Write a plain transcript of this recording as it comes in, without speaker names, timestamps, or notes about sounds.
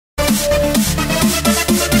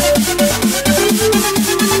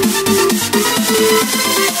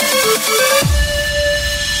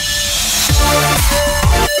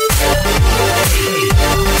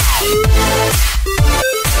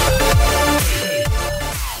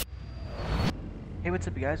what's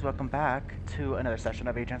up you guys? Welcome back to another session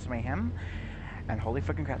of Agents Mayhem. And holy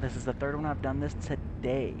freaking crap, this is the third one I've done this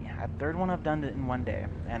today. A third one I've done it in one day,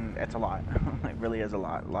 and it's a lot. It really is a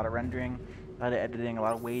lot. A lot of rendering, a lot of editing, a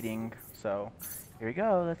lot of waiting. So, here we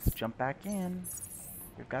go. Let's jump back in.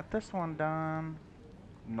 We've got this one done.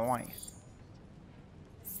 Nice.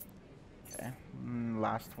 Okay,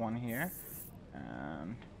 last one here.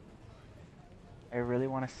 And I really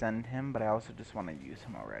want to send him, but I also just want to use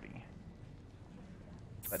him already.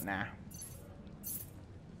 But nah.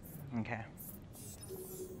 Okay.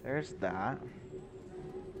 There's that.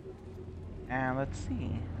 And let's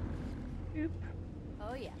see. Boop.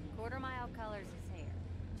 Oh yeah, quarter-mile colors his hair.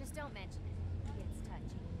 Just don't mention it. He gets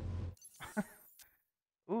touchy.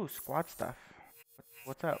 Ooh, squad stuff.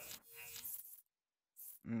 What's up?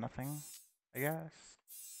 Nothing, I guess.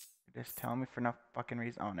 You're just telling me for no fucking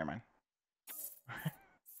reason. Oh, never mind.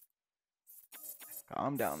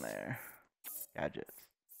 Calm down there. Gadgets.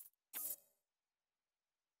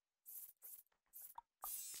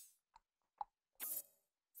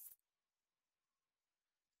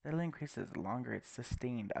 Steadily increases the longer it's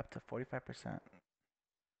sustained, up to 45%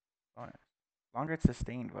 bonus. Longer it's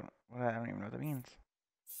sustained, I don't even know what that means.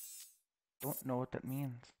 Don't know what that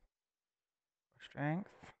means. Strength.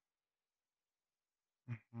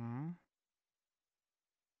 Mm-hmm.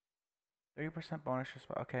 30% bonus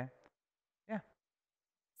response. Okay. Yeah.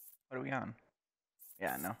 What are we on?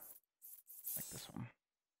 Yeah, no. Like this one.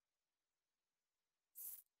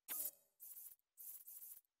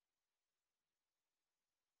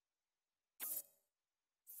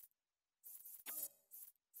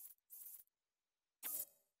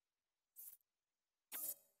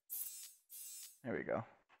 There we go.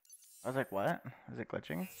 I was like, what? Is it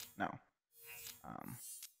glitching? No.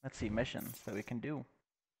 Let's see missions that we can do.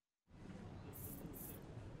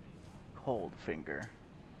 COLDFINGER.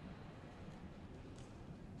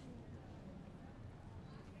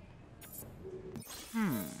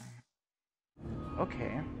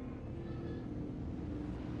 Okay.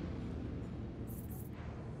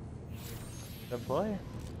 Deploy.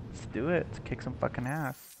 Let's do it. Let's kick some fucking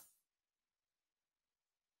ass.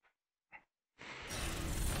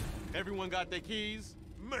 Everyone got their keys?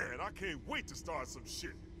 Man, I can't wait to start some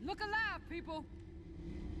shit. Look alive, people!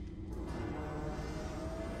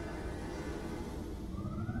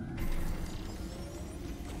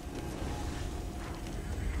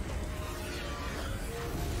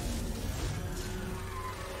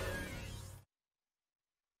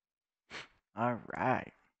 All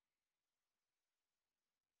right.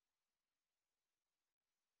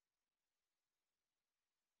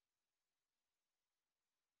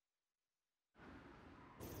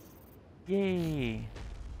 Yay.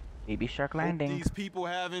 Baby Shark Hope Landing. these people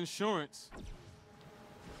have insurance.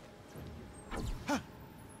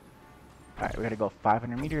 Alright, we gotta go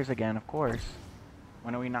 500 meters again, of course.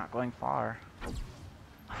 When are we not going far?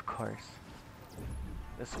 Of course.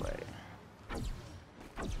 This way.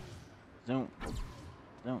 Zoom.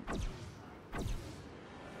 Zoom.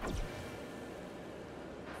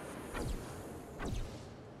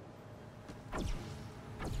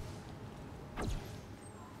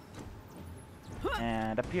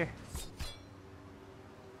 And up here.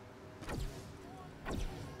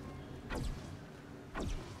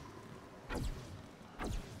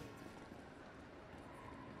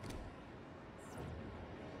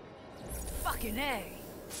 Fucking A!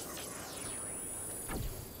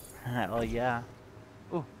 Oh yeah.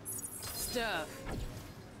 Ooh. Stuff.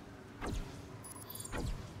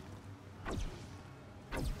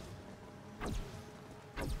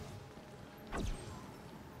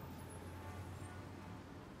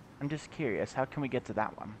 I'm just curious, how can we get to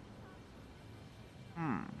that one?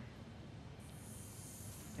 I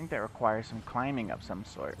think that requires some climbing of some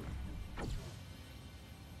sort.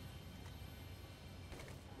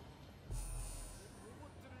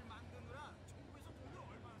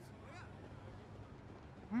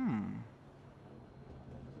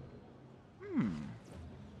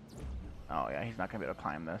 Oh yeah, he's not gonna be able to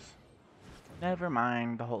climb this. Never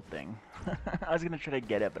mind the whole thing. I was gonna try to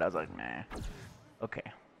get it, but I was like, nah. Okay.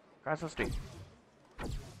 Cross the street.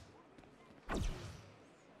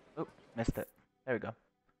 Oh, missed it. There we go.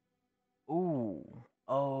 Ooh.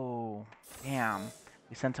 Oh. Damn.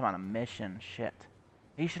 We sent him on a mission. Shit.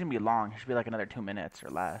 He shouldn't be long. He should be like another 2 minutes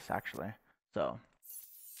or less, actually. So.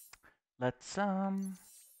 Let's, do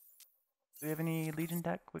we have any Legion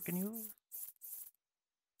deck we can use?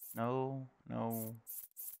 No. No.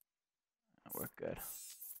 We're good.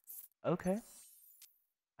 Okay.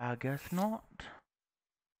 I guess not.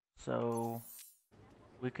 So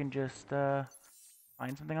we can just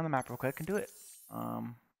find something on the map real quick and do it.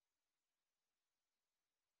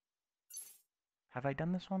 Have I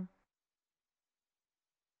done this one?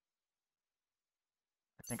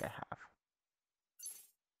 I think I have.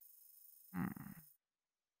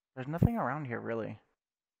 There's nothing around here, really.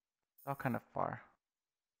 It's all kind of far.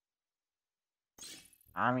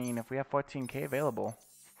 I mean, if we have 14K available,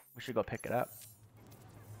 we should go pick it up.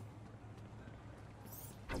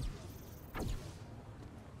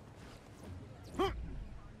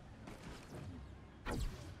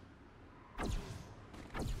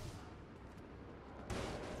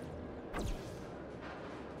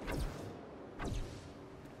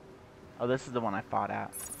 Oh, this is the one I fought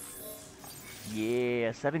at.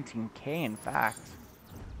 Yeah, 17K in fact.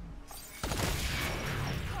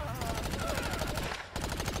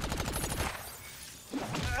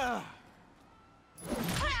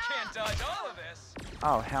 Can't dodge all of this.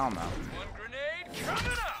 Oh, hell no. One grenade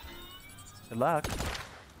coming up. Good luck.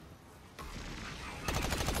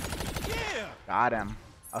 Yeah! Got him.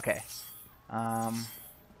 Okay. I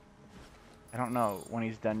don't know when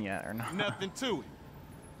he's done yet or not. Nothing to it.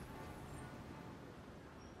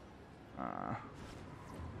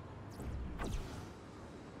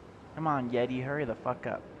 Come on, Yeti, hurry the fuck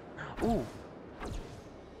up. Ooh.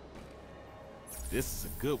 This is a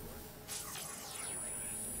good one.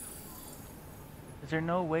 Is there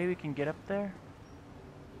no way we can get up there?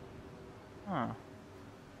 Huh.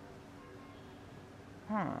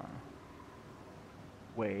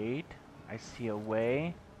 Wait. I see a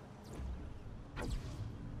way.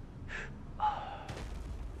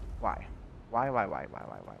 Why? Why? Why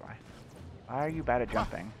are you bad at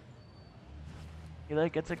jumping? He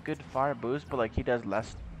like gets a good fire boost, but like he does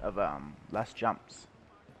less jumps.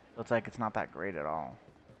 So it's like it's not that great at all.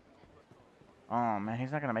 Oh man, he's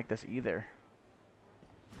not gonna make this either.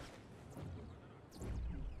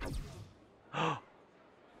 Oh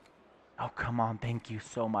come on, thank you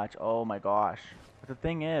so much. Oh my gosh. But the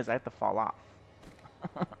thing is, I have to fall off.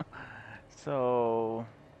 So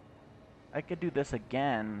I could do this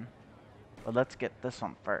again, but let's get this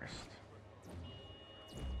one first.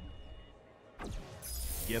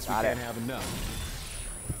 Guess Got we it. can't have enough.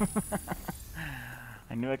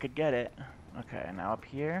 I knew I could get it. Okay, now up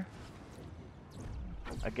here.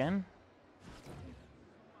 Again.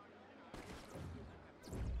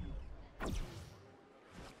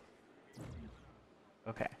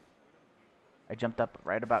 Okay. I jumped up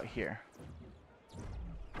right about here.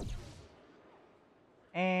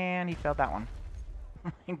 And he failed that one.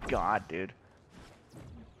 Oh my god, dude.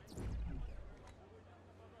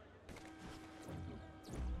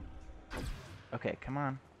 Okay, come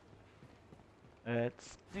on.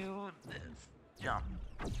 Let's do this jump.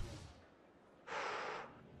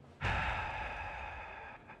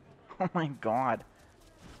 Oh my god.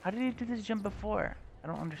 How did he do this jump before? I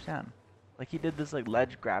don't understand. Like he did this like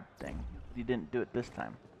ledge grab thing. He didn't do it this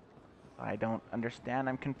time. I don't understand.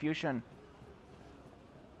 I'm confusion.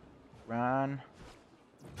 Run.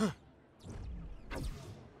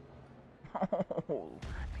 Oh,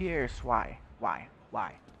 Pierce, why? Why?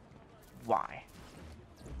 Why? Why?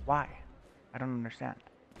 Why? I don't understand.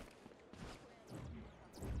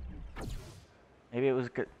 Maybe it was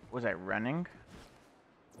good. Was I running?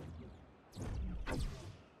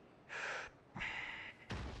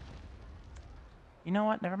 You know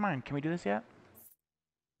what? Never mind. Can we do this yet?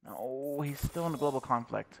 No, he's still in a global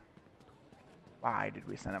conflict. Why did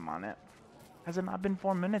we send him on it? Has it not been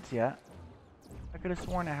 4 minutes yet? I could have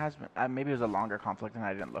sworn it has been. Maybe it was a longer conflict and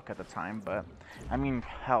I didn't look at the time, but I mean,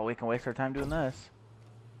 hell, we can waste our time doing this.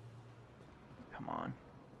 Come on.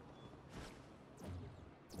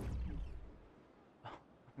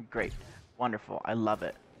 Great. Wonderful. I love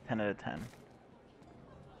it. 10 out of 10.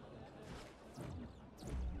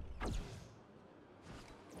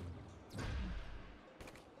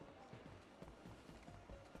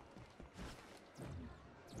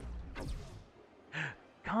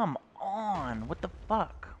 Come on. What the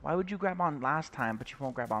fuck? Why would you grab on last time, but you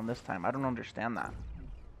won't grab on this time? I don't understand that.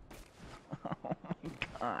 Oh my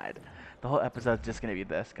god. The whole episode's just gonna be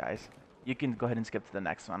this, guys. You can go ahead and skip to the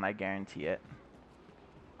next one. I guarantee it.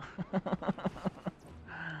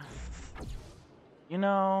 You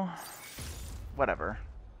know, whatever.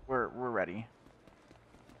 We're ready.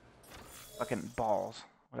 Fucking balls.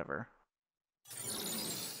 Whatever.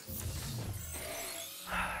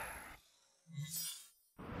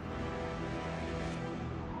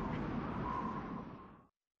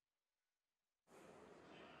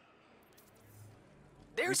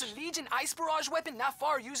 There's a Legion Ice Barrage weapon not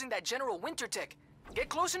far using that General Winter tech. Get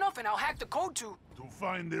close enough and I'll hack the code to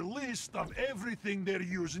find a list of everything they're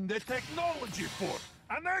using the technology for.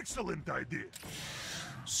 An excellent idea.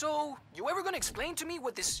 So, you ever gonna explain to me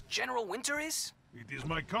what this General Winter is? It is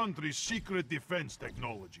my country's secret defense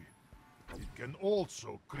technology. It can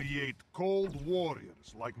also create cold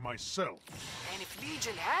warriors like myself. And if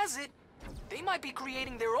Legion has it, they might be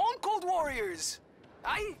creating their own cold warriors.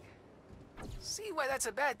 I see why that's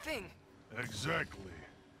a bad thing. Exactly.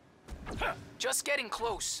 Just getting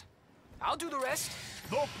close. I'll do the rest.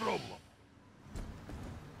 No problem.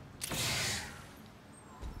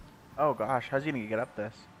 Oh gosh, how's he gonna get up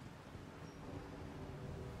this?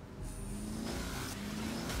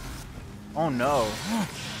 Oh no.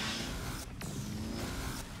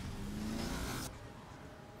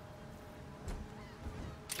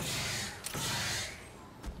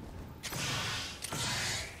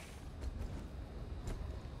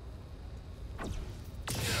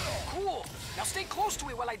 Cool. Now stay close to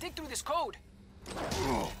it while I dig through this code.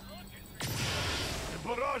 The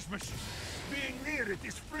barrage machine. Being near it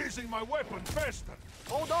is freezing my weapon faster.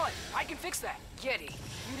 Hold on. I can fix that. Yeti,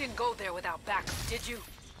 you didn't go there without backup, did you?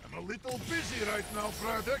 I'm a little busy right now,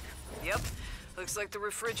 Braddock. Yep. Looks like the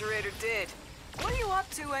refrigerator did. What are you up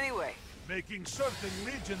to anyway? Making certain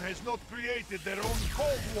Legion has not created their own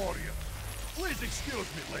cold warrior. Please excuse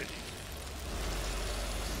me, lady.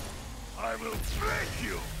 I will break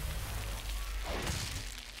you!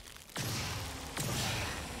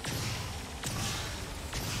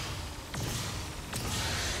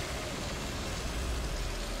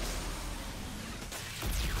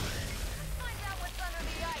 Find out what's under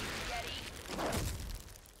the ice, Yeti.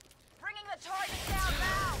 Bringing the target down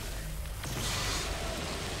now.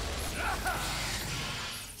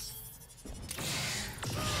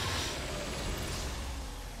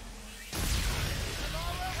 I'm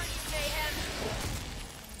all over you, Mayhem.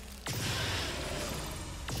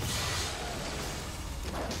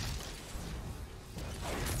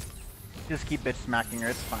 Just keep bitch smacking her,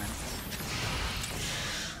 it's fine.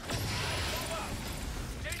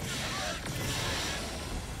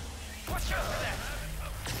 Watch out for that!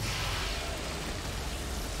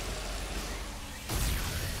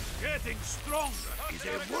 Getting stronger is a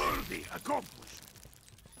worthy accomplishment.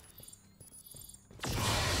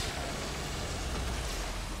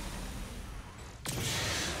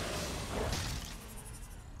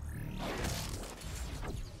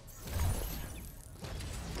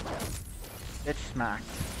 Bitch smack.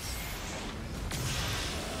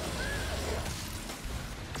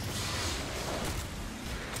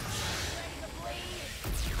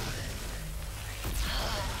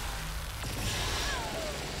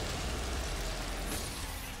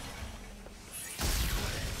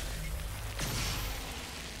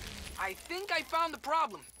 I think I found the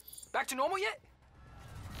problem. Back to normal yet?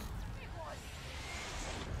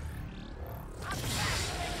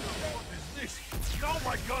 What is this? Now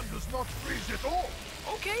my gun does not freeze at all.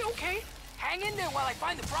 Okay. Hang in there while I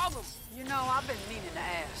find the problem. You know, I've been meaning to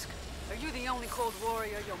ask. Are you the only cold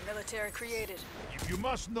warrior your military created? If you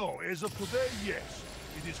must know, as of today, yes.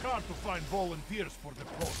 It is hard to find volunteers for the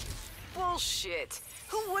process. Bullshit.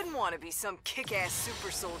 Who wouldn't want to be some kick-ass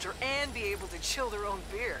super soldier and be able to chill their own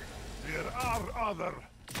beer? There are other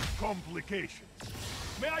complications.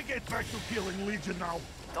 May I get back to killing Legion now?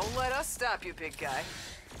 Don't let us stop you, big guy.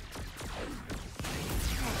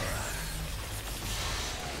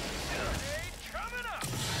 Grenade coming up!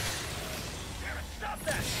 Damn it, stop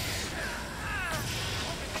that! Ah!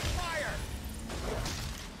 Opening fire!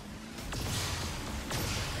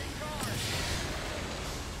 Take guard!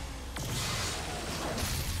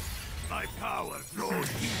 My power grows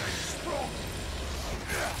even stronger.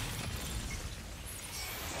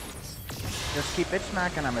 Just keep bitch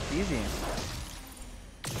smacking him, it's easy.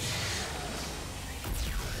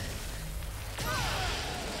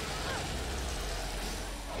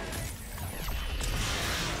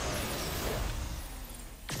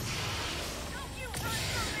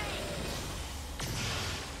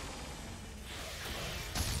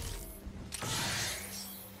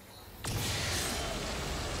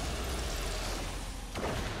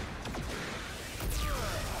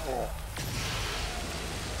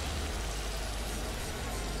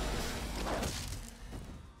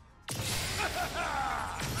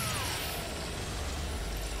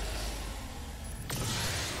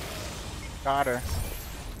 Got her.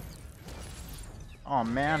 Oh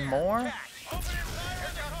man, more?